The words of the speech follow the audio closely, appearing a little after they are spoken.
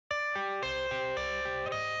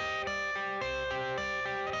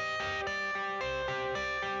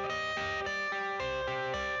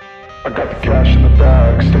I got the cash in the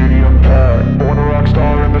bag, stadium packed. Born a rock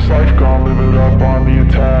star in this life, gon' live it up on the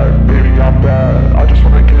attack. Baby, I'm bad, I just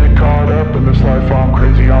wanna get caught up in this life. I'm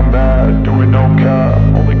crazy, I'm mad, doing no cap.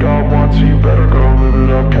 Only God wants, so you better go live it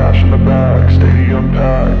up. Cash in the bag, stadium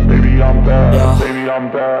packed. Baby, I'm bad, yeah. Baby,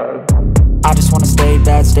 I'm bad. I just wanna stay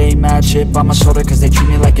bad, stay mad. Chip on my shoulder cause they treat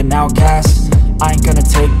me like an outcast. I ain't gonna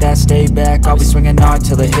take that, stay back. I'll be swinging hard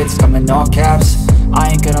till the hits come in all caps.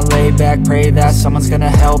 I ain't gonna lay back, pray that someone's gonna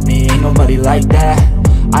help me. Ain't nobody like that.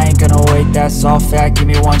 I ain't gonna wait, that's all fact. Give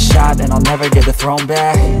me one shot and I'll never get the throne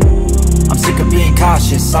back. I'm sick of being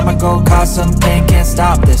cautious, I'ma go cause some pain, can't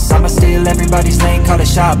stop this. I'ma steal everybody's lane, call it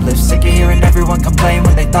shoplift. Sick of hearing everyone complain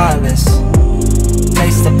when they thoughtless.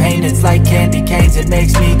 Taste the pain, it's like candy canes. It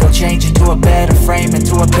makes me go change into a better frame,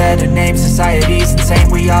 into a better name. Society's insane,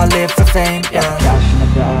 we all live for fame, yeah. Cash in the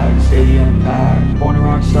bag, stadium packed. Born a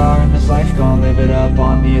rock star in this life, gon' live it up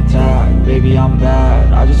on the attack. Baby, I'm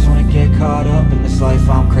bad, I just wanna get caught up in this life.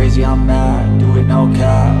 I'm crazy, I'm mad, do it no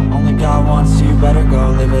cap. Only God wants, so you better go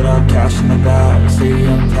live it up. Cash in the bag,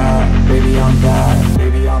 stadium packed. Baby, I'm bad,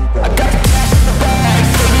 baby, I'm bad. I got the cash in the bag,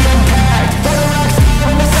 stadium packed. Born a rock star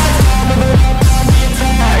in this life, gon' live it up.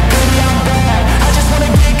 Baby, I'm bad, I just wanna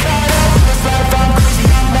get caught up in this life. I'm crazy,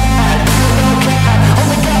 I'm mad, do it no cap.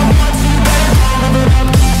 Only God wants, so you better go live it up.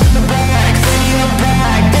 Cash in the bag, stadium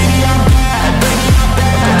packed. Baby, I'm bad, baby, I'm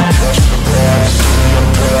bad. Cash in the bag, stadium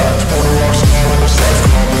packed. Born a rock star in this life,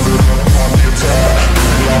 gon' live it up on the attack.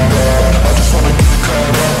 Baby, I'm bad, I just wanna get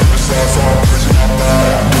caught up in this life. I'm crazy, I'm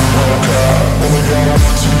mad, do it no cap. Only God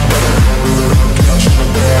wants, so you better go live it up. Cash in the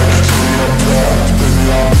bag, stadium packed. Baby,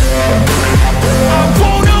 I'm bad, baby, I'm bad. I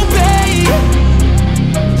won't obey.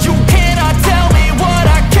 You cannot tell me what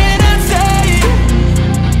I cannot say.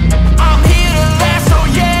 I'm here to last, so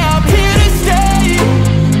yeah, I'm here to stay.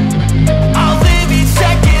 I'll live each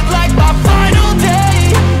second like my final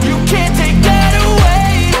day. You can't take that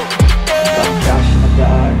away, yeah. Cash in the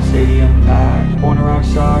bag, stadium packed. Born a rock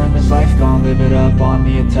star in this life, gon' live it up on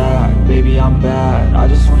the attack. Baby, I'm bad, I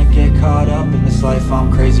just wanna get caught up in this life.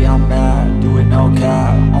 I'm crazy, I'm mad, do it no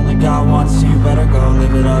cap. Only God wants, so you better go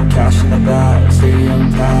live it up. Cash in the bag,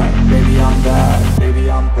 stadium packed. Baby, I'm bad, baby,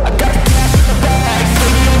 I'm bad.